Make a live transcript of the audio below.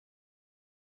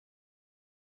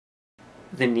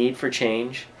the need for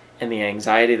change and the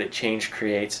anxiety that change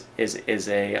creates is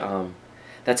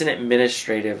that's an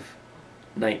administrative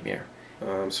nightmare.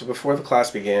 So before the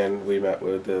class began, we met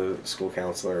with the school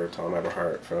counselor, Tom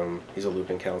Eberhardt. He's a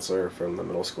looping counselor from the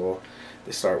middle school.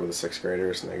 They start with the 6th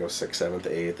graders and they go 6th, 7th,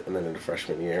 8th, and then into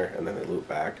freshman year, and then they loop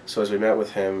back. So as we met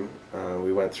with him,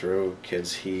 we went through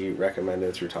kids he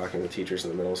recommended through talking to teachers in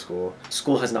the middle school.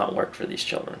 School has not worked for these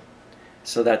children.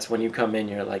 So that's when you come in,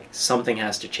 you're like, something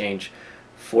has to change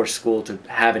for school to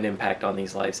have an impact on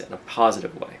these lives in a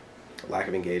positive way. Lack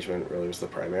of engagement really was the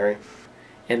primary.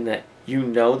 And that you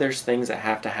know there's things that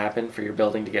have to happen for your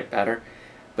building to get better,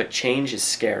 but change is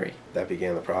scary. That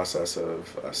began the process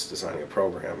of us designing a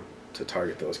program to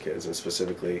target those kids, and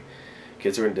specifically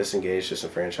kids who are disengaged,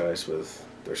 disenfranchised with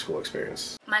their school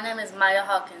experience. My name is Maya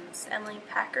Hawkins. Emily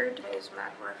Packard. My name is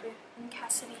Matt Murphy. I'm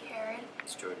Cassidy Herod.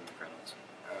 It's Jordan Reynolds.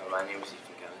 My name is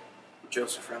Ethan Kelly.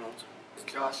 Joseph Reynolds.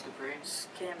 Josh Dupree.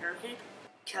 Cam Durkee.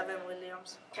 Kevin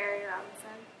Williams. Carrie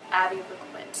Robinson. Abby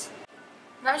Bookwitt.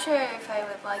 Not sure if I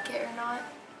would like it or not,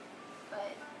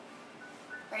 but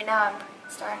right now I'm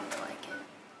starting to like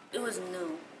it. It was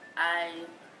new. I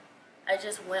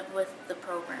just went with the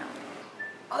program.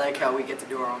 I like how we get to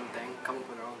do our own thing, come up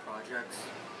with our own projects,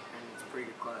 and it's a pretty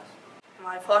good class.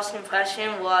 My first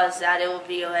impression was that it would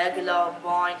be a regular,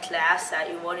 boring class,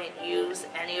 that you wouldn't use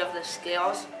any of the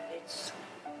skills. It's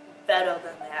better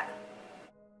than that.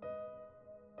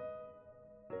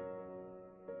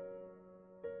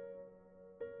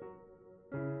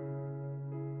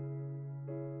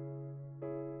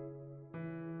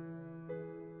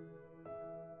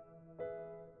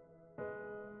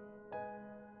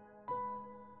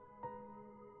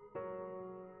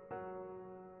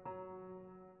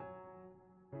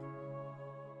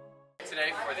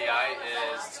 Today for the eye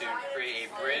is to create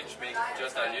a bridge made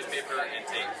just out of newspaper and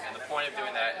tape. And the point of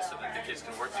doing that is so that the kids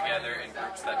can work together in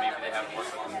groups that maybe they haven't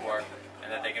worked with before,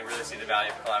 and that they can really see the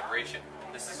value of collaboration.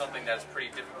 This is something that's a pretty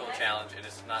difficult challenge, and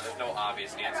there's no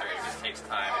obvious answer. It just takes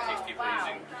time. It takes people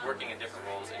working in different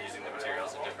roles and using the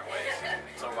materials in different ways.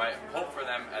 So my hope for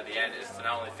them at the end is to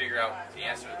not only figure out the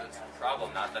answer to this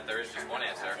problem, not that there is just one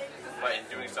answer, but in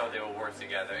doing so they will work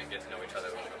together and get to know each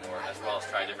other a little bit more, as well as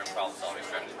try different problem-solving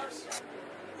strategies.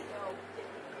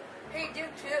 Hey, do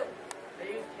too.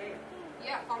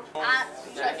 Yeah.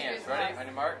 Set hands. Ready? On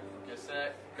your mark. Get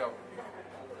set. Go.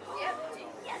 Yep.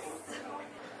 Yes.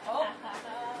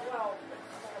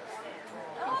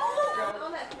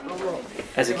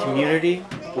 As a community,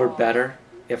 we're better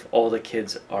if all the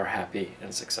kids are happy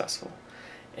and successful.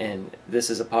 And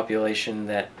this is a population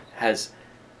that has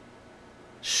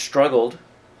struggled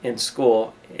in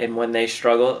school, and when they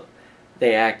struggle,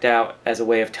 they act out as a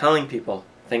way of telling people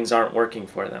things aren't working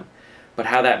for them. But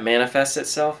how that manifests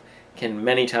itself can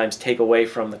many times take away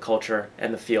from the culture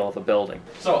and the feel of a building.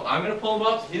 So I'm going to pull him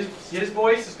up. His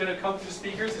voice is going to come through the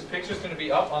speakers. His picture is going to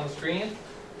be up on the screen.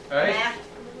 All right?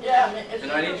 Yeah.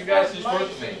 And I need you guys to just work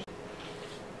with me.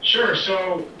 Sure.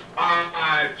 So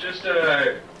just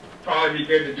probably be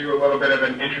good to do a little bit of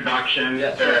an introduction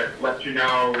to let you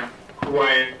know who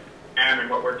I am and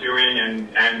what we're doing,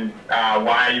 and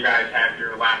why you guys have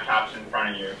your laptops in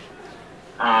front of you.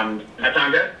 That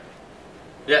sound good?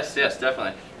 Yes,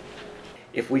 definitely.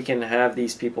 If we can have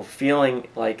these people feeling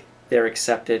like they're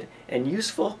accepted and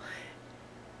useful,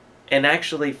 and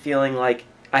actually feeling like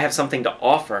I have something to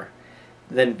offer,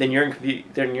 then your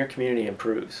community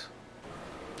improves.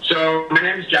 So my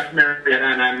name is Jeff Marietta,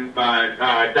 and I'm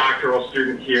a doctoral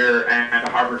student here at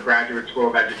the Harvard Graduate School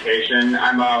of Education.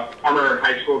 I'm a former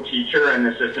high school teacher and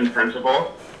assistant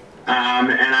principal.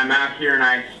 And I'm out here and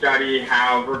I study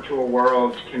how virtual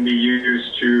worlds can be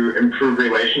used to improve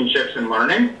relationships and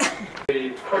learning.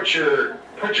 Put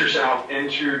yourself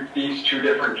into these two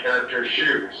different characters'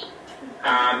 shoes.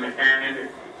 And,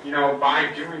 you know,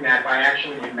 by doing that, by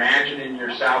actually imagining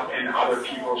yourself in other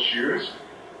people's shoes,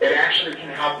 it actually can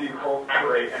help you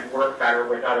collaborate and work better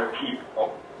with other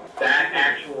people. That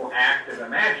actual act of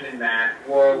imagining that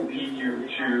will lead you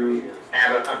to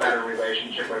have a better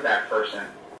relationship with that person.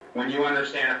 When you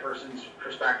understand a person's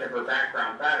perspective or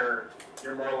background better,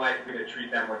 you're more likely to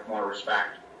treat them with more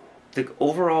respect. The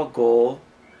overall goal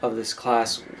of this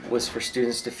class was for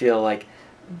students to feel like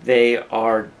they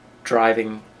are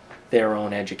driving their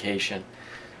own education.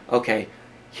 Okay,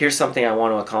 here's something I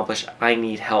want to accomplish. I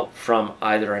need help from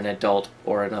either an adult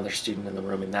or another student in the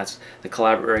room, and that's the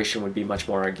collaboration would be much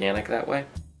more organic that way.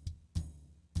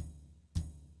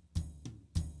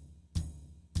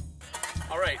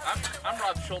 All right, I'm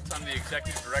Rob Schultz. I'm the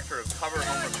Executive Director of Cover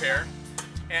Home Repair.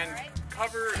 And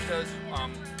Cover does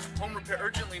home repair,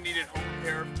 urgently needed home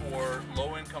repair for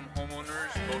low-income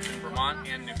homeowners both in Vermont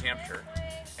and New Hampshire.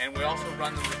 And we also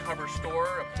run the Recover Store,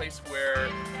 a place where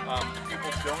people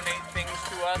donate things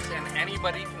to us and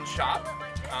anybody can shop.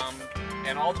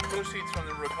 And all the proceeds from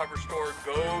the Recover Store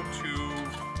go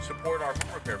to support our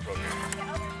home repair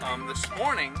program. This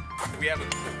morning, we have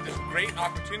this great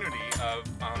opportunity of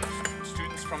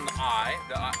students from the I.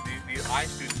 The I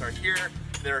students are here.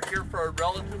 They're here for a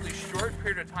relatively short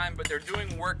period of time, but they're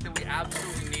doing work that we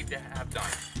absolutely need to have done,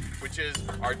 which is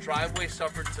our driveway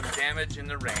suffered some damage in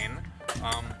the rain.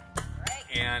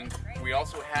 And we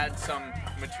also had some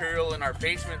material in our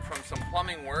basement from some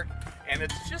plumbing work, and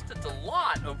it's a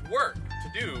lot of work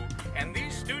to do. And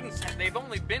these students, they've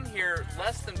only been here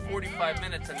less than 45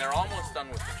 minutes and they're almost done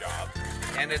with the job.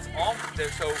 And it's all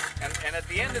there. So, and at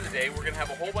the end of the day, we're gonna have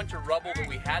a whole bunch of rubble that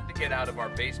we had to get out of our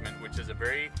basement, which is a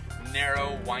very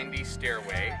narrow, windy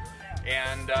stairway.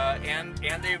 And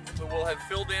they will have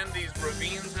filled in these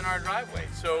ravines in our driveway.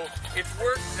 So it's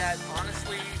work that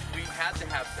honestly we had to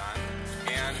have done,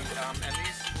 and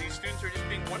these students are just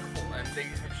being wonderful, and they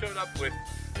have showed up with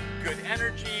good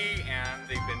energy, and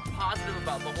they've been positive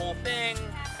about the whole thing.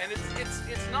 And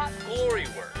it's not glory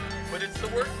work, but it's the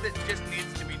work that just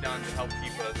needs to be done to help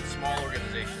keep a small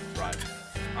organization thriving.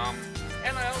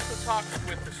 And I also talked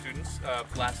with the students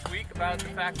last week about the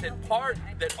fact that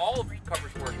all of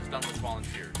Recover's work is done with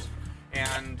volunteers,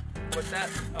 and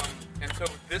so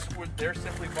they're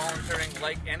simply volunteering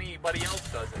like anybody else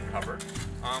does in Cover,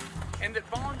 and that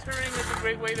volunteering is a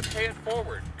great way to pay it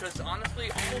forward, because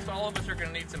honestly, almost all of us are going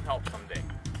to need some help someday,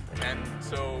 and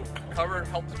so Cover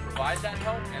helps provide that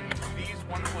help, and these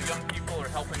wonderful young people are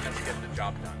helping us get the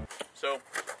job done. So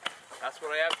that's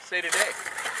what I have to say today.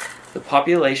 The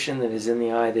population that is in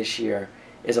the I this year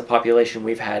is a population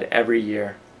we've had every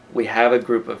year. We have a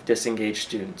group of disengaged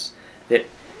students that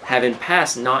have in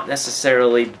past not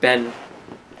necessarily been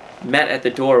met at the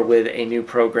door with a new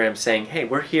program saying, hey,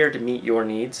 we're here to meet your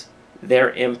needs.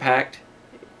 Their impact,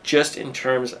 just in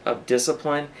terms of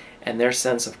discipline and their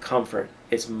sense of comfort,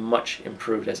 is much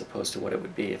improved as opposed to what it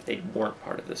would be if they weren't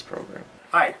part of this program.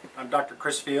 Hi, I'm Dr.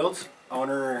 Chris Fields,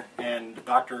 owner and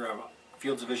doctor of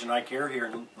Fields Vision Eye Care here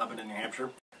in Lebanon, New Hampshire.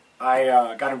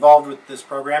 I got involved with this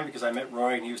program because I met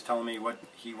Roy and he was telling me what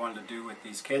he wanted to do with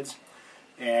these kids.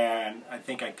 And I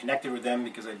think I connected with them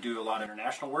because I do a lot of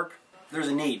international work. There's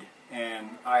a need,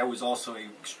 and I was also an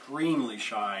extremely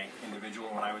shy individual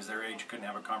when I was their age. Couldn't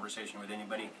have a conversation with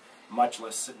anybody, much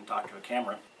less sit and talk to a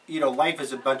camera. You know, life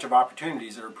is a bunch of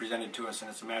opportunities that are presented to us, and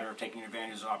it's a matter of taking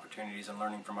advantage of opportunities and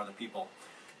learning from other people.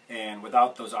 And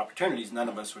without those opportunities, none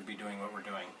of us would be doing what we're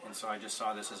doing. And so I just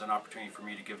saw this as an opportunity for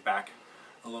me to give back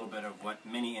a little bit of what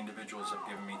many individuals have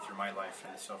given me through my life.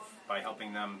 And so by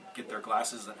helping them get their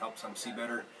glasses, that helps them see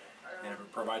better, and if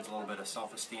it provides a little bit of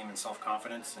self-esteem and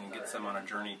self-confidence and gets them on a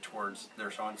journey towards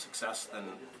their own success, then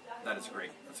that is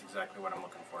great. That's exactly what I'm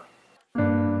looking for.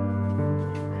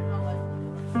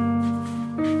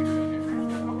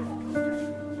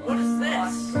 What is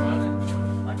this? What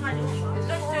am I doing? Is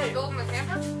that where we're building the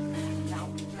camper? No.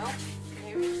 No?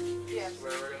 Maybe? Yes.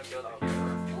 Where we're going to build the camera.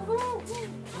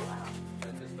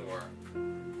 That's this door.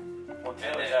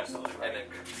 And then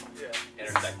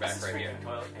intersect back right here.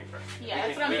 Yeah,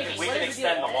 that's what I'm thinking. We can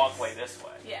extend the walkway this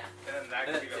way. Yeah. And then that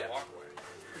could be the walkway.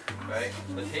 Right?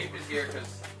 The tape is here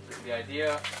because the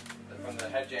idea from the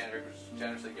head janitor, who's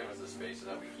generously given us the space, is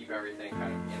that we keep everything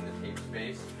kind of in the tape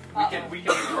space. We can be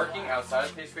working outside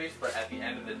of the tape space, but at the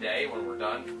end of the day, when we're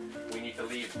done, we need to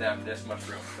leave them this much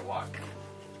room to walk.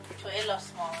 Trailer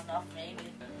small enough,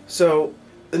 maybe. So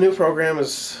the new program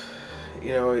is,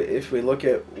 you know, if we look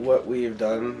at what we've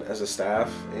done as a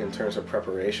staff in terms of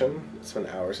preparation, it's been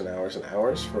hours and hours and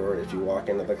hours for if you walk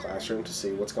into the classroom to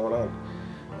see what's going on.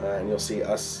 And you'll see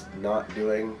us not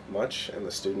doing much and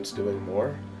the students doing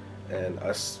more, and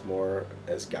us more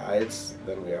as guides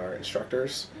than we are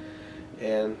instructors.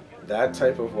 And that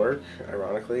type of work,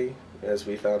 ironically, as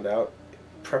we found out,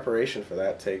 preparation for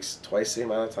that takes twice the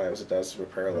amount of time as it does to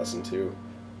prepare a lesson to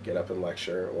get up and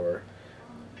lecture or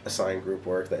assign group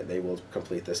work, that they will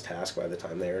complete this task by the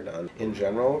time they are done. In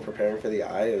general, preparing for the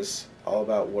I is all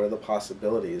about what are the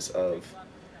possibilities of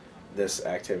this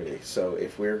activity. So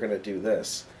if we're going to do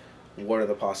this, what are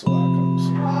the possible outcomes?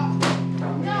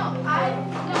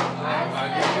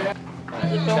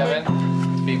 Kevin,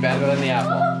 speak better than the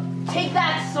apple. Take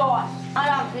that sauce. I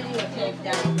don't videotape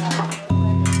that.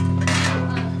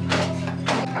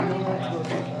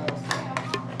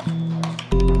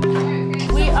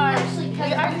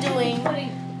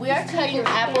 We are cutting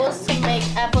apples to make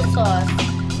applesauce.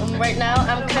 And right now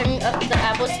I'm cutting up the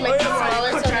apples to make them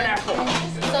smaller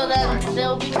so that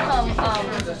they'll become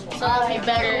so they'll be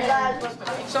better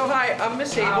So hi, I'm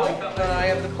Miss Abel, and I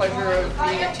have the pleasure of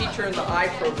being a teacher in the I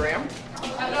program.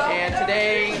 And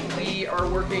today we are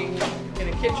working in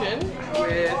a kitchen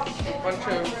with a bunch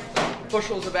of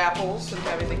bushels of apples and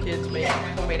having the kids make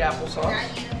homemade applesauce.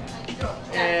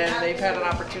 And they've had an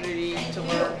opportunity to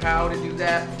learn how to do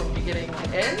that from beginning to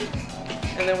end.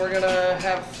 And then we're going to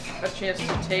have a chance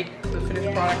to take the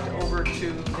finished product over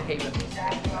to the Haven.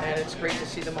 And it's great to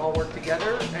see them all work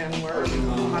together and learn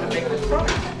how to make this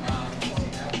product.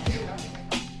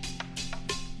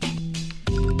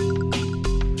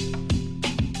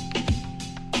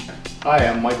 Hi,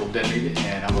 I'm Michael Denby,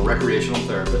 and I'm a recreational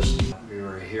therapist. We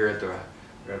were here at the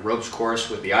ropes course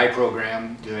with the I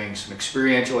program doing some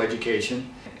experiential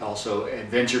education, also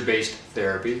adventure-based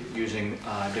therapy using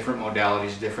different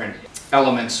modalities, different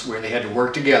elements where they had to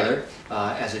work together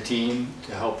as a team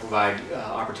to help provide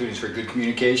opportunities for good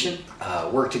communication,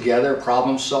 work together,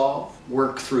 problem solve,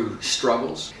 work through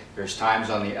struggles. There's times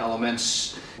on the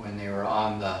elements when they were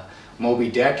on the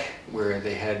Moby Deck where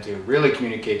they had to really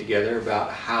communicate together about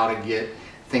how to get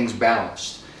things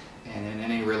balanced. And in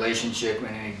any relationship, in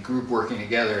any group working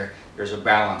together, there's a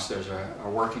balance, there's a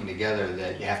working together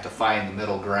that you have to find the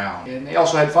middle ground. And they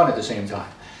also had fun at the same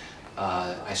time.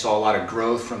 I saw a lot of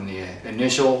growth from the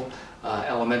initial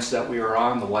elements that we were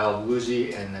on, the Wild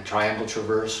Woozy and the Triangle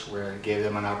Traverse, where it gave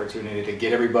them an opportunity to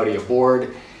get everybody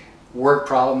aboard, work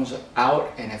problems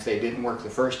out, and if they didn't work the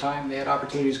first time, they had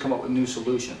opportunities to come up with new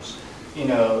solutions. You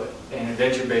know, in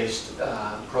adventure-based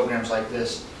programs like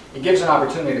this, it gives an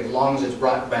opportunity as long as it's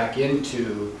brought back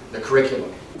into the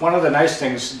curriculum. One of the nice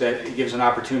things that it gives an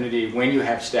opportunity when you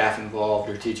have staff involved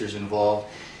or teachers involved,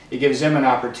 it gives them an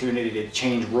opportunity to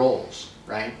change roles,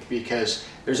 right? Because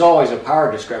there's always a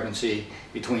power discrepancy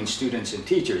between students and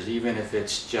teachers, even if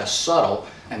it's just subtle.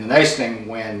 And the nice thing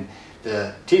when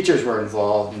the teachers were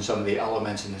involved in some of the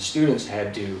elements and the students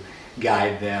had to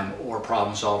guide them or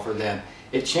problem solve for them,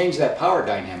 it changed that power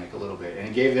dynamic a little bit, and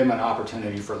it gave them an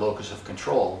opportunity for locus of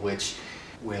control, which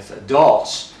with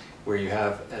adults, where you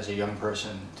have as a young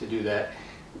person to do that,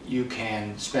 you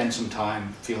can spend some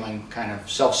time feeling kind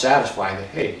of self-satisfied that,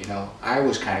 hey, you know, I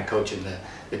was kind of coaching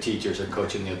the teachers or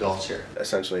coaching the adults here.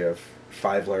 Essentially you have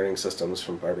 5 learning systems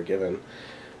from Barbara Given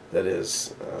that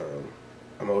is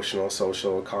emotional,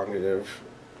 social, cognitive,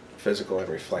 physical, and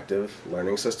reflective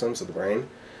learning systems of the brain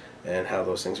and how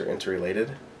those things are interrelated.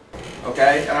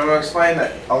 Okay, and I'm going to explain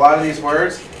that a lot of these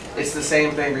words, it's the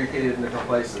same thing repeated in different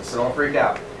places, so don't freak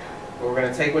out. But we're going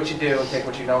to take what you do, take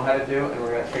what you know how to do, and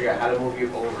we're going to figure out how to move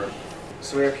you over.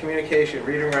 So we have communication,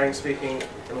 reading, writing, speaking,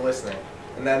 and listening.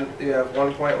 And then you have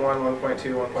 1.1, 1.2,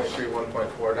 1.3,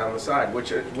 1.4 down the side,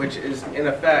 which is in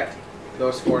effect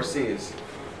those 4 C's.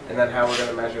 And then how we're going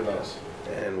to measure those.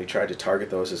 And we tried to target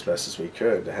those as best as we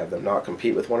could to have them not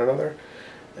compete with one another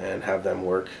and have them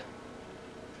work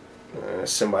in a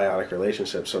symbiotic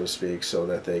relationship, so to speak, so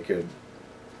that they could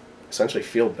essentially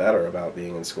feel better about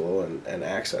being in school and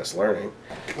access learning.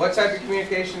 What type of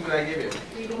communication did I give you?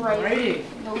 Reading. Writing.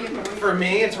 For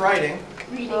me, it's writing.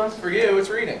 Reading. For you, it's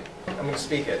reading. I'm going to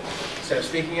speak it. Instead of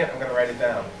speaking it, I'm going to write it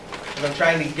down. If I'm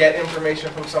trying to get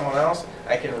information from someone else,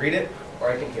 I can read it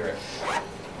or I can hear it.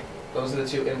 Those are the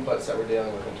 2 inputs that we're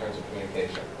dealing with in terms of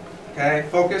communication. Okay,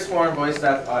 focus, form, voice,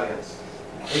 depth, audience.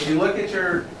 If you look at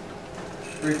your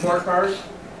report card,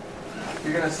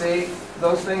 you're going to see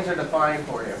those things are defined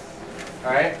for you.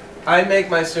 Alright? I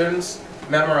make my students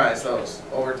memorize those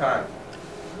over time.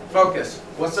 Focus.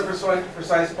 What's the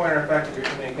precise point or effect of your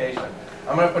communication?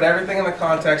 I'm going to put everything in the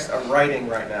context of writing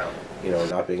right now. You know,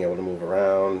 not being able to move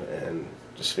around and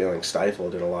just feeling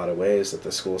stifled in a lot of ways, that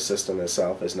the school system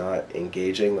itself is not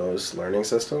engaging those learning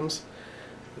systems,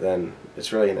 then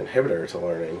it's really an inhibitor to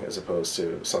learning as opposed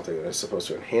to something that is supposed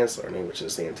to enhance learning, which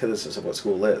is the antithesis of what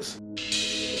school is.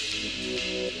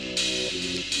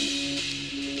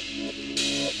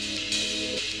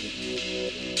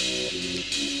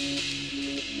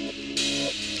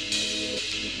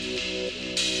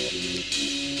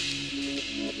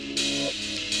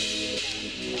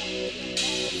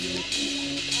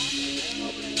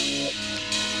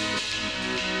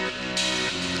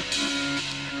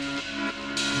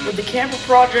 With the camper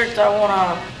project, I want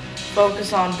to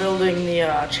focus on building the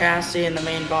chassis and the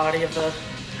main body of the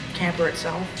camper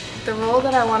itself. The role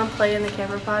that I want to play in the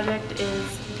camper project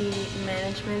is the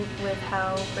management with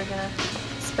how we're going to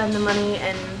spend the money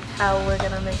and how we're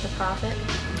going to make the profit.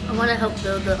 I want to help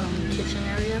build the kitchen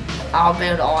area. I'll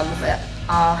build all of it.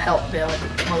 I'll help build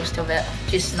most of it,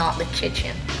 just not the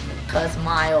kitchen, because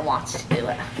Maya wants to do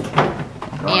it.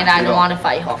 And I don't want to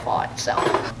fight her for it, so.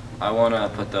 I want to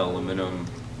put the aluminum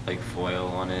foil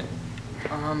on it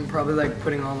Probably like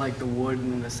putting all like the wood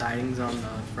and the sidings on the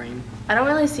frame. I don't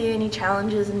really see any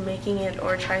challenges in making it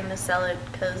or trying to sell it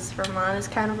because Vermont is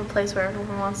kind of a place where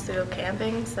everyone wants to go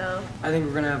camping, so. I think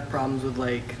we're gonna have problems with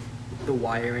like the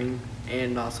wiring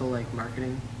and also like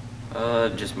marketing.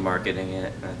 Just marketing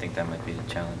it. I think that might be the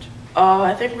challenge.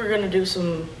 I think we're gonna do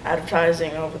some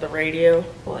advertising over the radio,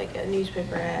 like a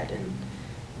newspaper ad, and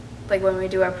like when we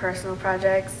do our personal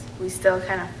projects, we still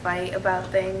kind of fight about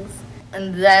things.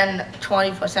 And then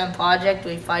 20% project,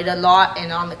 we fight a lot,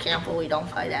 and on the camper, we don't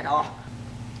fight at all.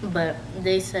 But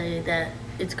they say that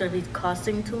it's going to be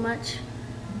costing too much.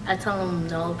 I tell them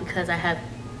no because I have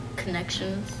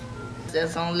connections.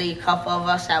 There's only a couple of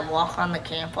us that walk on the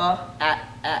camper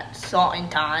at certain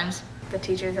times. The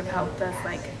teachers have helped us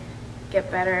like get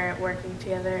better at working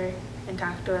together and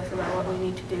talk to us about what we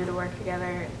need to do to work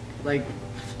together. Like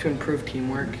to improve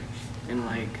teamwork and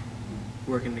like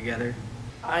working together.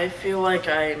 I feel like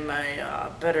I'm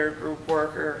a better group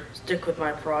worker, stick with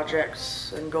my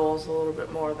projects and goals a little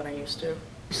bit more than I used to.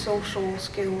 Social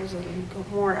skills and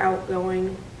more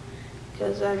outgoing,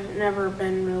 because I've never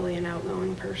been really an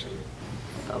outgoing person.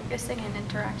 Focusing and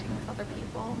interacting with other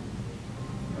people.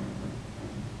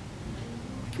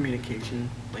 Communication,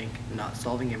 like not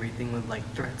solving everything with like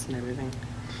threats and everything,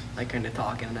 like kind of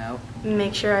talking it out.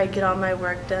 Make sure I get all my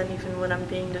work done even when I'm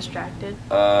being distracted.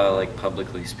 Like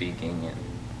publicly speaking and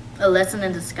a lesson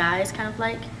in disguise, kind of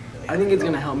like. I think it's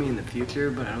gonna help me in the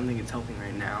future, but I don't think it's helping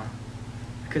right now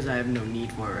because I have no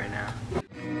need for it right now.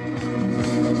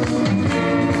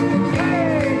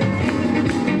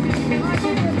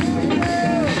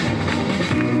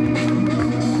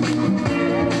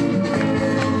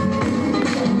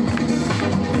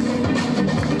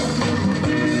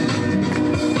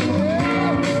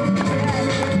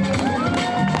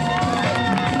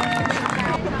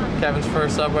 Kevin's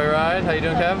first subway ride. How you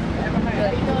doing, Kev?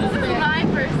 This is my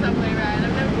first subway ride.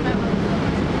 I've never been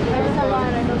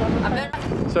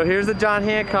one. So here's the John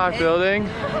Hancock building.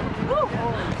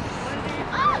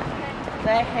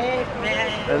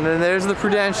 And then there's the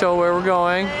Prudential where we're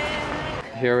going.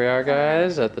 Here we are,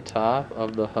 guys, at the top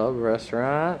of the Hub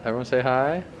restaurant. Everyone say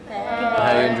hi. Hi.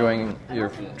 How are you enjoying your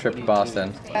trip to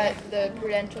Boston? At the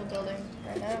Prudential building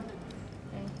right now.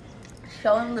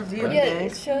 Show them the view. Yeah,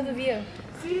 show the view.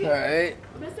 All right.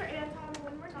 Mr. Anton,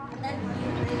 when we're not.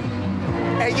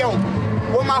 Hey yo,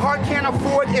 what my heart can't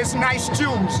afford is nice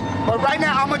jewels. But right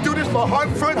now I'm gonna do this for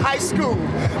Hartford High School.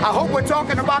 I hope we're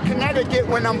talking about Connecticut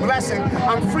when I'm blessing.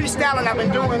 I'm freestyling, I've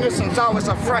been doing this since I was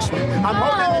a freshman. I'm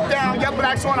holding it down, your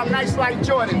black's on, I'm nice like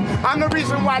Jordan. I'm the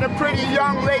reason why the pretty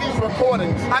young lady's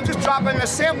recording. I'm just dropping a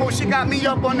sample, she got me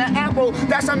up on the Apple.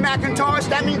 That's a Macintosh,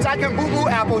 that means I can boo-boo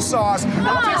applesauce.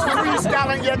 I'm just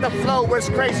freestyling, yet the flow was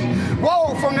crazy.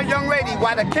 Whoa, from the young lady,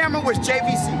 while the camera was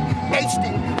JVC.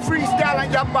 HD,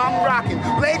 freestyling, yup, I'm rocking.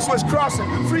 Legs was crossing,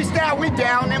 freestyle, we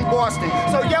down in Boston.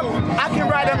 So, yo, I can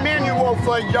write a manual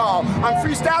for y'all. I'm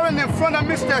freestyling in front of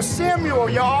Mr. Samuel,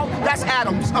 y'all. That's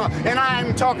Adams, and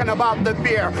I'm talking about the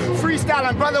beer.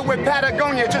 Freestyling, brother with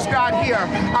Patagonia just got here.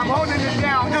 I'm holding it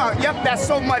down, yep, that's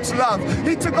so much love.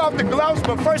 He took off the gloves,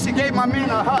 but first he gave my man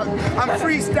a hug. I'm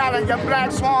freestyling, your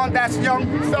black swan, that's young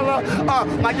fella.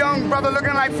 My young brother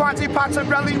looking like Fonzie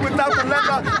Pozzarelli without the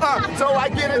leather. So I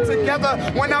get it together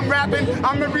when I'm rapping.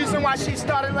 I'm the reason why she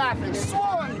started laughing.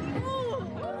 Swan!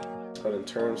 But in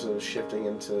terms of shifting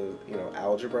into,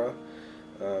 algebra,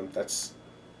 that's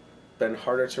been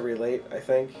harder to relate, I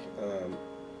think,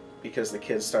 because the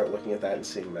kids start looking at that and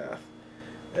seeing math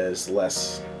as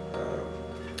less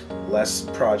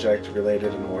project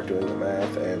related and more doing the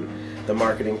math, and the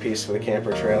marketing piece for the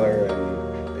camper trailer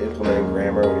and implementing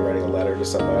grammar when you're writing a letter to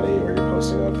somebody or you're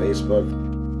posting on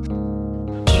Facebook.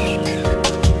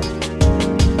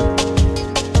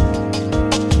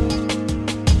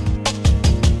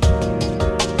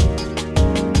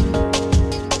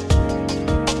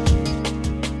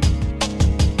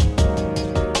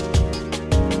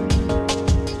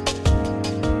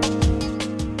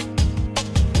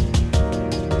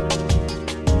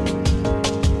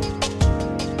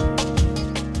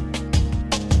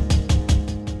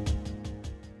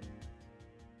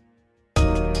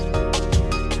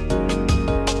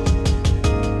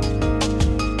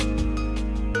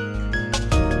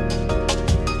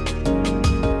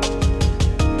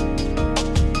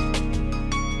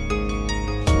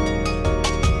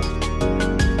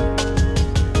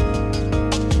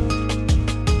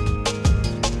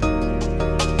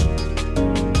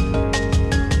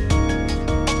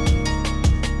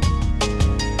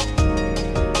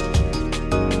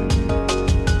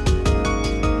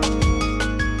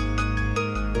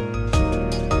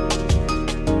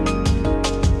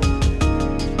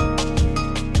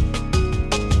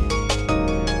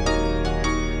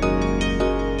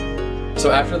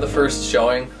 After the first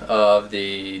showing of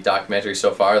the documentary so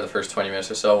far, the first 20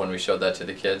 minutes or so, when we showed that to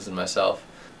the kids and myself,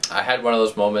 I had one of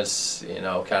those moments, you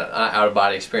know, kind of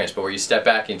out-of-body experience, but where you step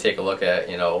back and take a look at,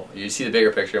 you know, you see the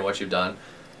bigger picture and what you've done.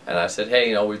 And I said, hey,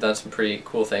 you know, we've done some pretty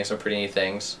cool things, some pretty neat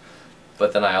things.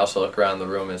 But then I also look around the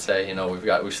room and say, you know,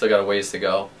 we've still got a ways to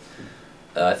go.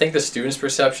 I think the students'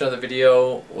 perception of the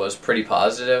video was pretty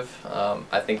positive.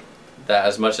 I think that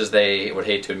as much as they would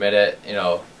hate to admit it, you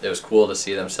know, it was cool to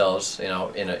see themselves, you know,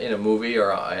 in a movie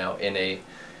or, you know, in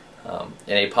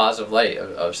a positive light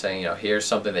of saying, you know, here's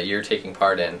something that you're taking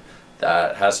part in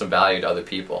that has some value to other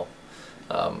people.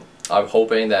 I'm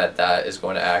hoping that that is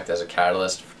going to act as a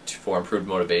catalyst for improved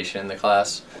motivation in the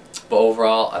class. But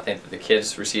overall, I think that the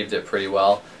kids received it pretty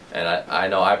well, and I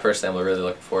know I personally am really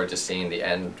looking forward to seeing the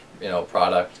end, you know,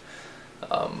 product,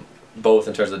 both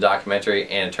in terms of the documentary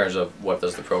and in terms of what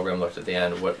does the program look at the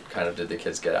end, what kind of did the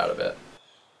kids get out of it.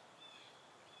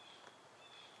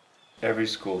 Every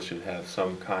school should have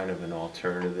some kind of an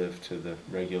alternative to the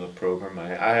regular program.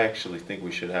 I actually think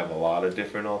we should have a lot of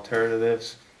different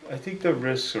alternatives. I think the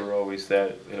risks are always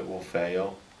that it will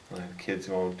fail, like kids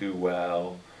won't do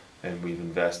well, and we've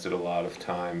invested a lot of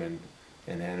time and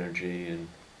energy, and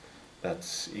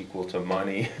that's equal to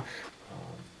money.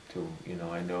 You know,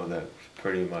 I know that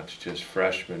pretty much just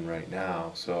freshmen right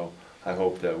now, so I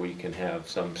hope that we can have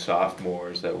some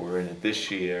sophomores that were in it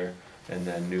this year and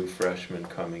then new freshmen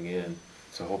coming in,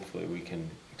 so hopefully we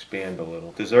can expand a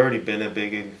little. There's already been a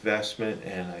big investment,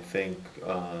 and I think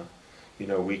you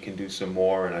know, we can do some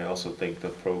more, and I also think the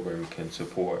program can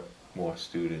support more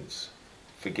students.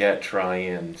 Forget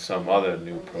trying some other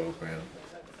new program.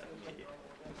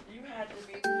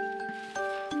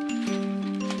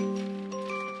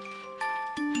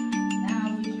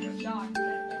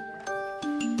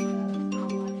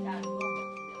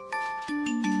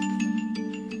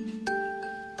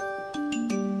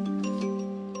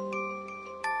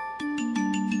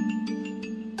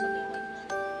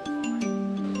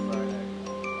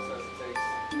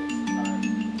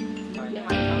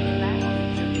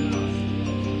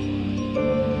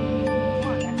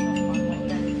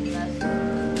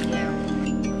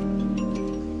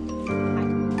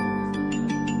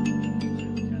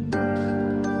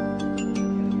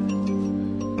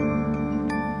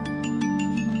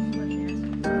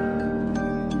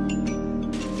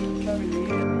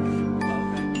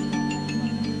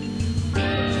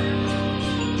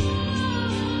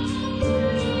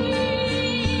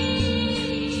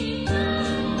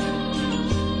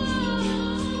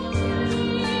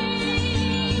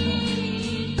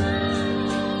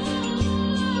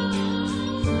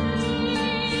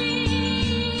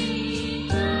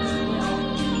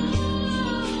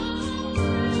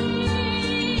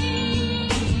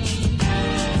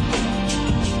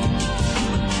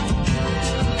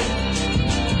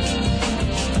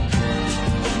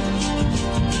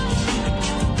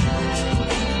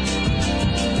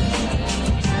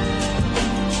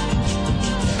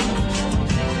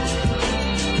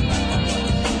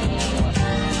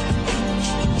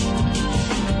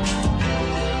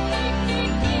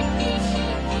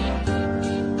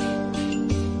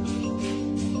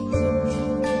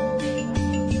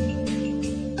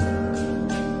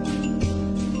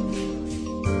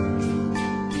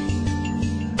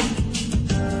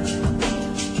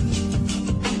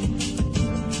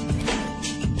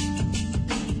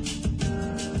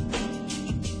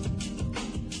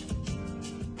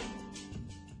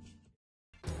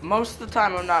 Most of the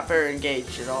time I'm not very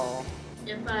engaged at all.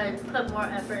 If I put more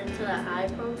effort into the I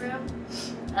program,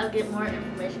 I'll get more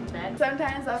information back.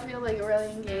 Sometimes I'll feel like really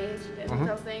engaged in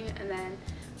something, and then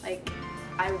like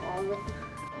I won't.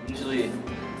 Usually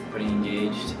pretty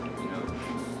engaged, you know,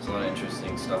 there's a lot of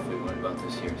interesting stuff we learned about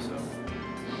this year, so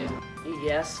yeah.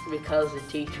 Yes, because the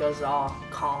teachers are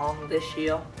calm this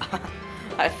year.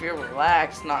 I feel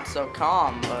relaxed, not so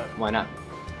calm, but... Why not?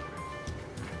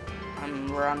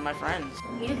 I'm around my friends.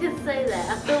 You could say that.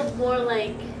 I feel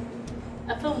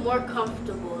more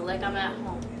comfortable, like I'm at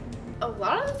home. A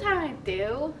lot of the time I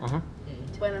do,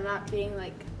 when I'm not being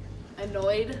like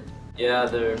annoyed. Yeah,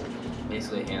 they're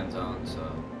basically hands-on, so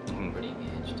I'm pretty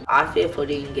engaged. I feel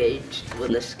pretty engaged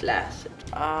with this class.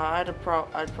 I'd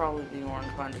probably be more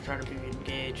inclined to try to be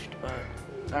engaged, but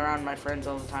around my friends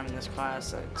all the time in this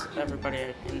class,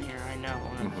 everybody in here I know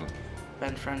and I've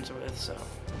been friends with, so.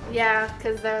 Yeah,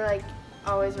 because they're like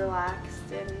always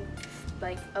relaxed and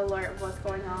like alert of what's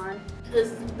going on.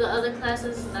 Is the other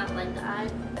classes not like the I?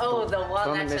 Oh, the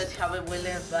one that says Kevin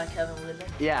Williams by Kevin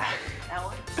Williams? Yeah. That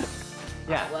one?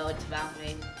 Yeah. Well, it's about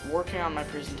me. Working on my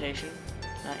presentation.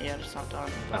 Not yet, it's not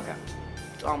done. Okay.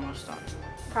 It's almost done.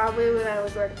 Probably when I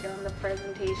was working on the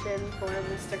presentation for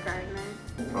Mr. Gardner.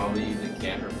 Probably the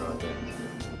camper project.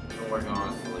 We're working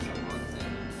on it for like a month,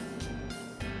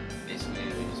 and basically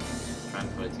we just trying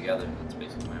to put it together. That's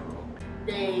basically my role.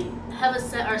 They have us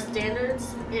set our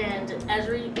standards, and as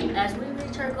we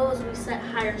reach our goals, we set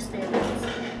higher standards.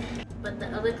 But the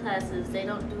other classes, they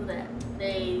don't do that.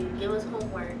 They give us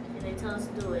homework and they tell us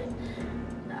to do it.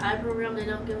 The I program, they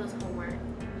don't give us homework.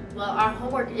 Well, our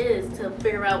homework is to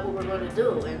figure out what we're going to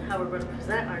do and how we're going to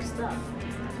present our stuff.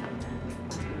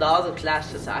 The other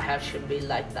classes I have should be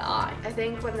like the I. I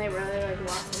think when they really like want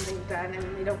something done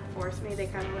and they don't force me, they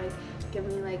kind of like give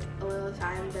me like a little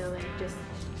time to like just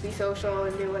be social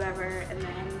and do whatever, and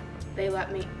then they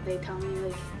tell me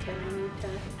like, then I need to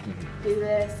do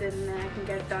this, and then I can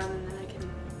get it done, and then I can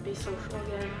be social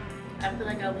again. I feel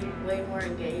like I'll be way more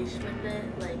engaged with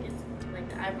it. Like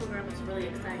the I program is really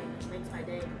exciting. It makes my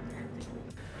day practically.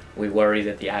 We worry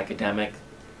that the academic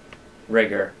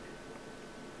rigor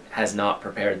has not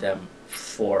prepared them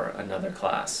for another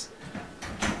class.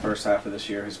 The first half of this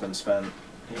year has been spent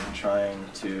trying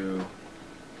to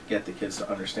get the kids to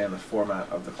understand the format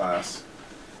of the class.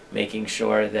 Making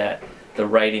sure that the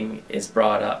writing is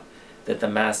brought up, that the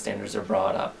math standards are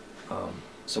brought up.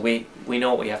 So we know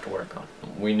what we have to work on.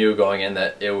 We knew going in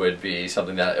that it would be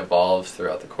something that evolved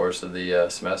throughout the course of the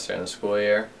semester and the school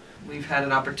year. We've had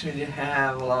an opportunity to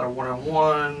have a lot of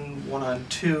one-on-one,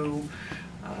 one-on-two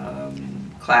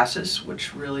classes,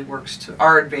 which really works to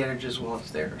our advantage as well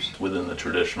as theirs. Within the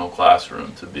traditional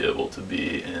classroom, to be able to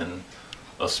be in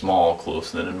a small,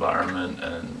 close-knit environment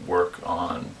and work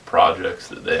on projects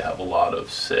that they have a lot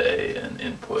of say and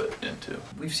input into.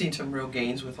 We've seen some real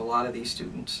gains with a lot of these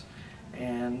students,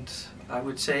 and I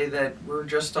would say that we're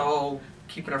just all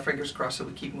keeping our fingers crossed that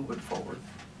we keep moving forward.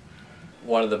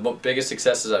 One of the biggest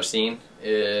successes I've seen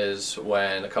is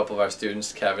when a couple of our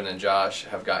students, Kevin and Josh,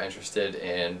 have got interested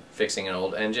in fixing an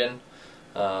old engine.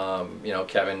 You know,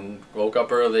 Kevin woke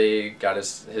up early, got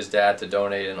his dad to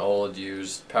donate an old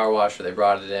used power washer. They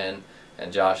brought it in,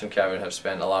 and Josh and Kevin have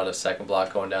spent a lot of second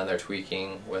block going down there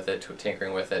tweaking with it,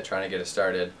 tinkering with it, trying to get it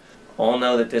started. All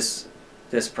know that this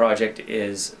project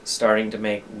is starting to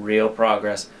make real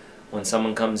progress when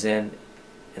someone comes in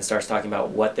and starts talking about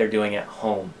what they're doing at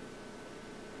home.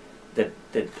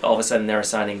 That all of a sudden they're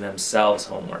assigning themselves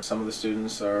homework. Some of the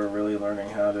students are really learning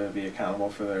how to be accountable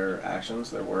for their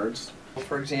actions, their words.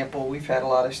 For example, we've had a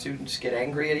lot of students get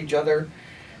angry at each other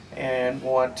and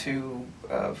want to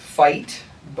fight,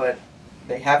 but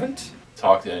they haven't.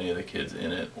 Talk to any of the kids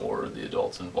in it or the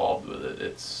adults involved with it.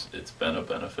 It's been a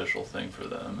beneficial thing for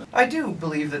them. I do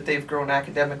believe that they've grown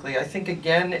academically. I think,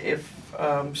 again, if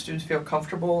students feel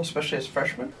comfortable, especially as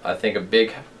freshmen. I think a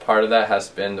big part of that has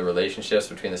been the relationships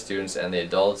between the students and the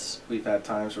adults. We've had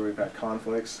times where we've had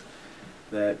conflicts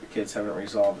that the kids haven't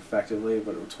resolved effectively,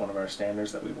 but it's one of our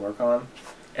standards that we work on.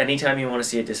 Anytime you want to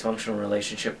see a dysfunctional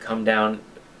relationship come down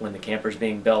when the camper's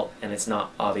being built and it's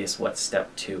not obvious what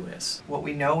step 2 is. What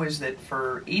we know is that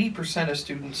for 80% of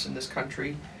students in this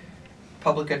country,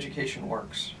 public education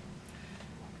works.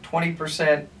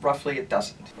 20%, roughly, it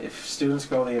doesn't. If students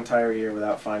go the entire year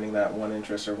without finding that one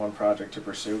interest or one project to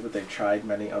pursue, but they've tried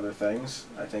many other things,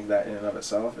 I think that in and of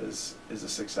itself is a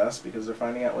success, because they're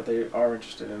finding out what they are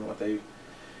interested in, what they,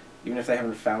 even if they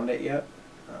haven't found it yet,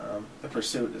 the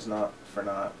pursuit is not for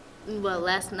naught. Well,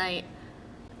 last night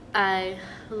I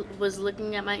was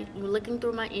looking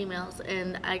through my emails,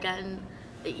 and I got an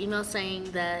email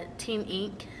saying that Teen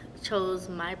Ink chose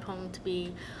my poem to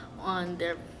be on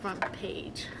their front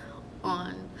page,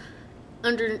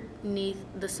 underneath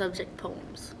the subject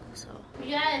poems. So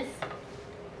you guys,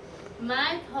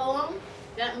 my poem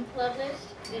got published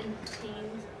in Teen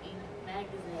Ink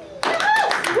magazine.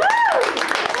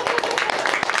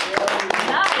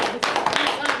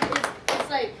 It's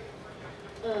like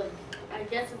I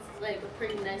guess it's like a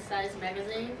pretty nice sized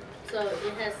magazine, so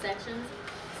it has sections.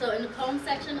 So in the poem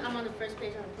section, I'm on the first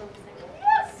page on the poem section.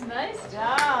 Yes, nice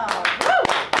job.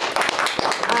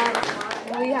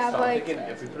 We have like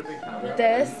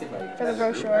this for the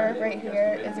brochure right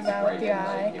here is about the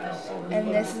eye, and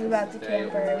this is about the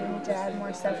camper. We need to add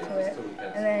more stuff to it,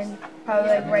 and then probably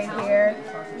like right here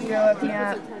you're looking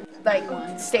at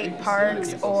like state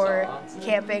parks or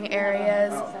camping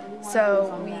areas,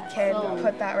 so we can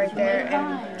put that right there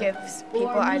and give people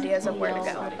ideas of where to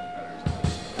go.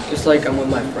 Just like I'm with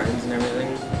my friends and everything,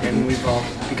 and we've all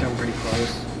become pretty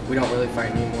close. We don't really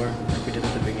fight anymore like we did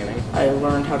at the beginning. I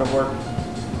learned how to work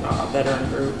better in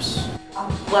groups.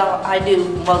 Well, I do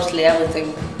mostly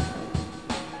everything.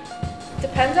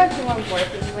 Depends on who I'm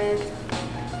working with.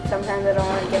 Sometimes I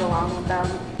don't really get along with them.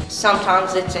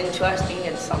 Sometimes it's interesting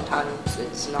and sometimes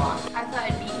it's not. I thought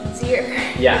it'd be easier.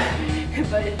 Yeah.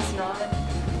 But it's not.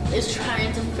 It's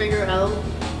trying to figure out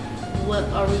what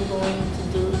are we going to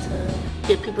do to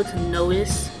get people to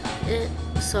notice it.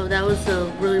 So that was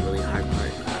the really, really hard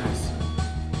part for us.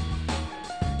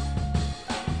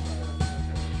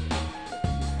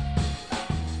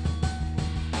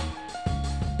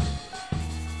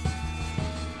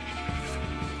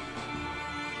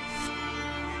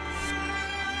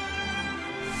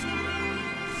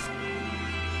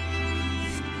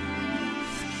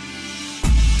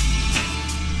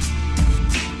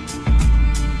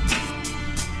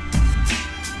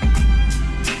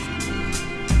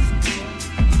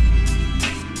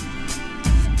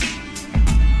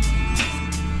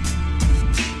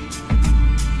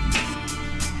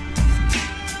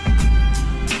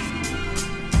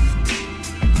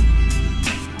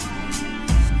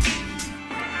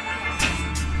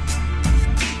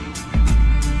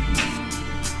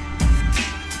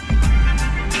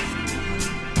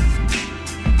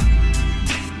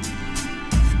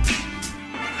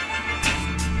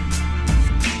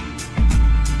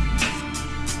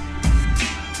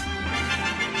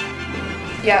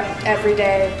 Yep, every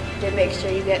day to make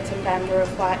sure you get some time to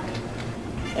reflect.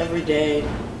 Every day,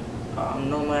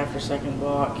 normally after second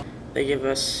block, they give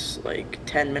us like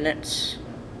 10 minutes.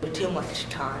 Too much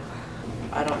time.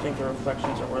 I don't think the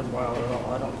reflections are worthwhile at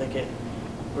all. I don't think it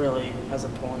really has a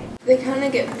point. They kind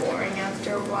of get boring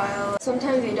after a while.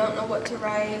 Sometimes you don't know what to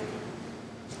write.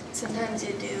 Sometimes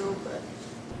you do, but...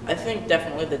 I think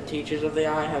definitely the teachers of the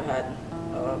I have had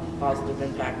a positive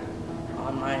impact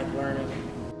on my learning.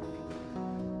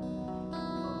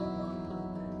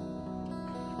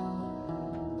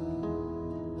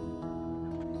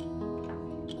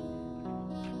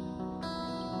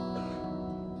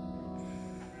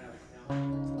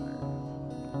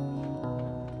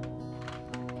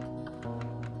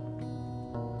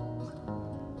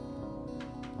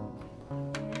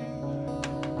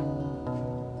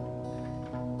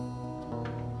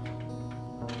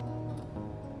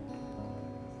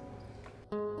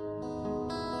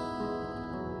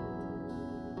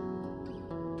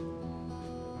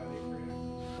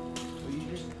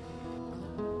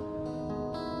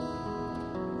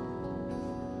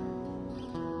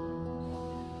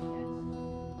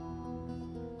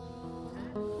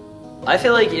 I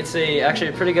feel like it's actually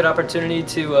a pretty good opportunity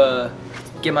to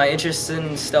get my interests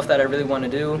in stuff that I really want to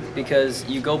do, because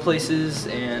you go places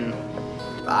and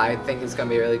I think it's going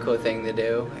to be a really cool thing to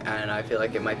do, and I feel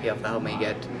like it might be able to help me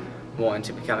get more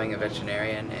into becoming a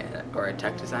veterinarian or a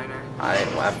tech designer.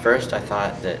 At first I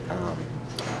thought that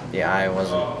the eye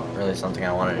wasn't really something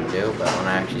I wanted to do, but when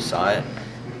I actually saw it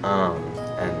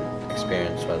and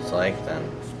experienced what it's like, then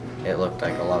it looked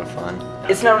like a lot of fun.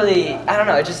 It's not really, I don't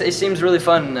know, it seems really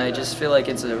fun, and I just feel like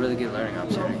it's a really good learning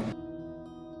opportunity.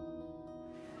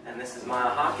 And this is Maya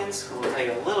Hawkins, who will tell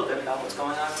you a little bit about what's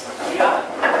going on with the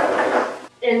eye.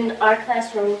 In our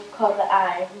classroom called the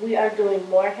I, we are doing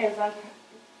more hands-on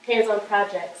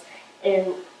projects,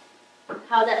 and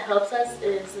how that helps us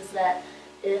is that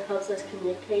it helps us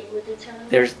communicate with each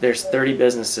other. There's 30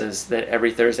 businesses that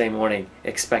every Thursday morning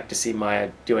expect to see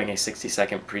Maya doing a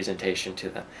 60-second presentation to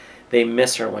them. They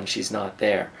miss her when she's not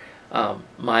there.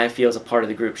 Maya feels a part of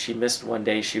the group. She missed one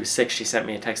day. She was sick. She sent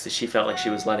me a text that she felt like she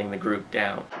was letting the group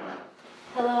down.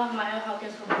 Hello, I'm Maya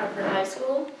Hawkins from Hartford High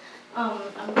School. I'm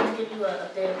going to give you an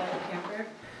update about the camper.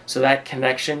 So that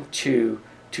connection to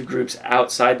groups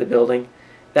outside the building,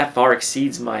 that far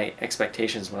exceeds my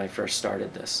expectations when I first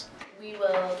started this. We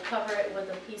will cover it with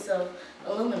a piece of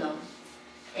aluminum,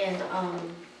 and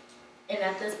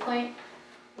at this point,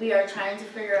 we are trying to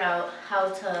figure out how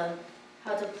to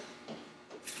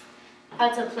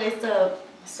place the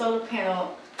solar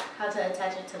panel, how to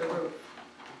attach it to the roof.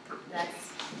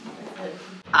 That's good.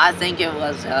 I think it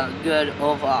was a good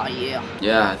overall year.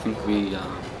 Yeah, I think we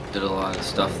did a lot of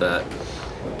stuff that,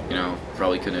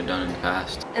 probably couldn't have done in the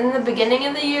past. In the beginning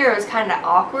of the year, it was kind of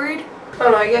awkward. I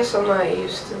don't know, I guess I'm not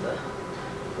used to the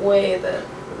way that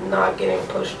not getting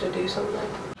pushed to do something.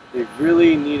 They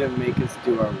really need to make us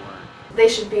do our work. They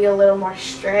should be a little more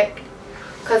strict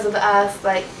because of us.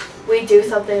 Like, we do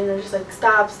something and they're just like,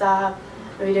 stop, stop.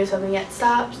 And we do something yet,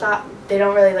 stop, stop. They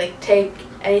don't really like take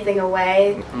anything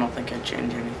away. I don't think I'd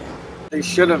change anything. They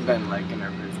should have been like in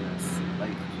our business, like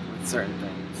with certain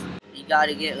things. You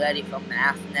gotta get ready for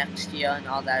math next year and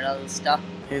all that other stuff.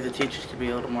 Maybe the teachers could be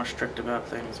a little more strict about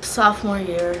things. Sophomore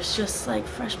year is just like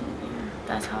freshman year.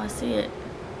 That's how I see it.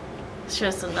 It's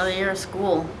just another year of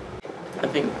school. I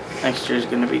think next year is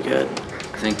going to be good.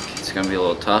 I think it's going to be a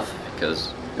little tough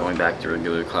because going back to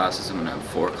regular classes, I'm going to have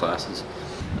 4 classes.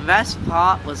 The best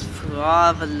part was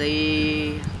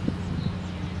probably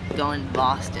the going to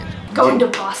Boston. Going to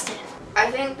Boston. I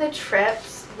think the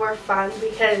trips were fun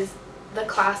because the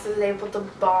class was able to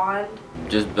bond.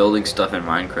 Just building stuff in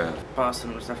Minecraft.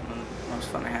 Boston was definitely the most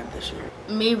fun I had this year.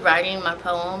 Me writing my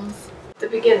poems. The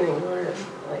beginning where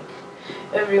like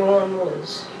everyone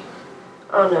was,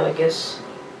 I don't know, I guess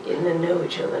getting to know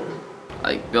each other.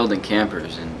 Like building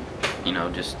campers and, you know,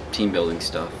 just team building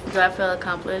stuff. Do I feel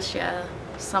accomplished? Yeah,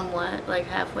 somewhat, like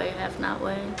halfway, half not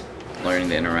way. Learning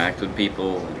to interact with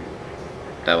people, and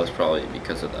that was probably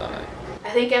because of the eye.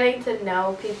 I think getting to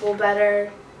know people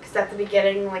better, because at the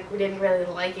beginning, like, we didn't really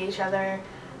like each other.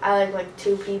 I like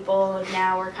 2 people, and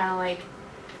now we're kind of like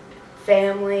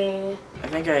family. I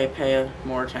think I pay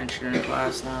more attention in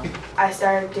class now. I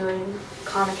started doing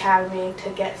Khan Academy to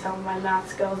get some of my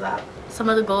math skills up. Some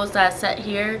of the goals that I set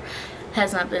here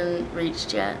has not been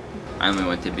reached yet. I only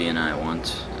went to BNI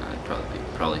once. I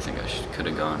probably think I could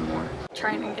have gone more.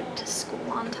 Trying to get to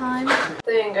school on time. I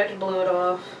think I just blew it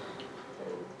off.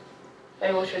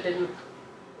 And I wish I didn't,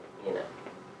 you know,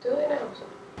 do it now.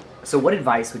 So what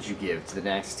advice would you give to the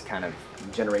next kind of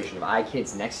generation of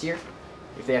iKids next year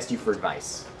if they asked you for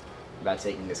advice about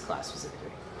taking this class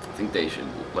specifically? I think they should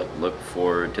like look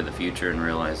forward to the future and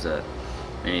realize that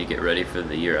they need to get ready for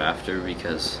the year after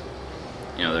because,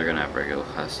 you know, they're gonna have regular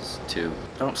classes too.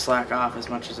 Don't slack off as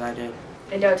much as I did.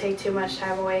 And don't take too much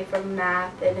time away from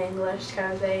math and English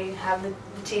kind of thing. Have the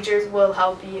teachers will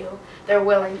help you. They're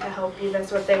willing to help you.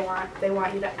 That's what they want. They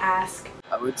want you to ask.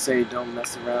 I would say don't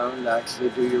mess around,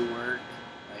 actually do your work.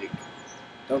 Like,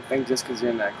 don't think just because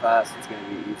you're in that class it's going to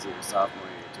be easier sophomore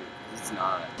year too, because it's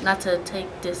not. Not to take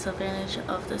disadvantage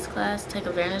of this class, take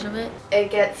advantage of it. It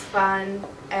gets fun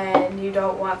and you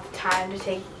don't want the time to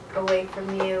take away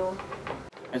from you.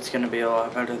 It's going to be a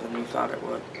lot better than you thought it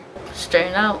would.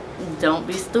 Straighten out. Don't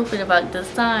be stupid about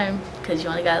this time because you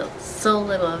only got so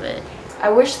little of it. I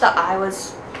wish the I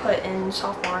was put in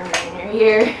sophomore and junior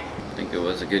year. I think it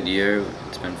was a good year.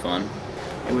 It's been fun.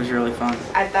 It was really fun.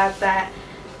 I thought that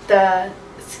the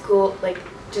school, like,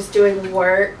 just doing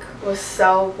work was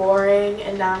so boring,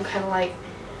 and now I'm kind of like,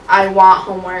 I want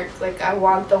homework. Like, I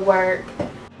want the work.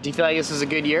 Do you feel like this was a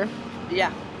good year?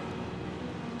 Yeah.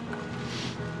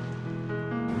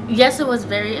 Yes, it was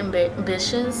very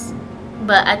ambitious,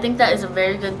 but I think that is a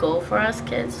very good goal for us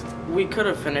kids. We could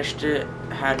have finished it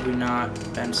had we not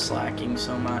been slacking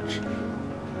so much.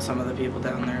 Some of the people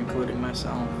down there, including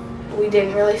myself. We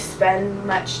didn't really spend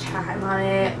much time on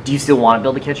it. Do you still want to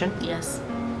build a kitchen? Yes.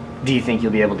 Do you think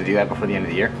you'll be able to do that before the end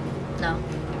of the year? No.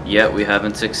 Yet we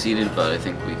haven't succeeded, but I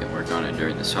think we can work on it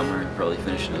during the summer and probably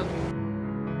finish it up.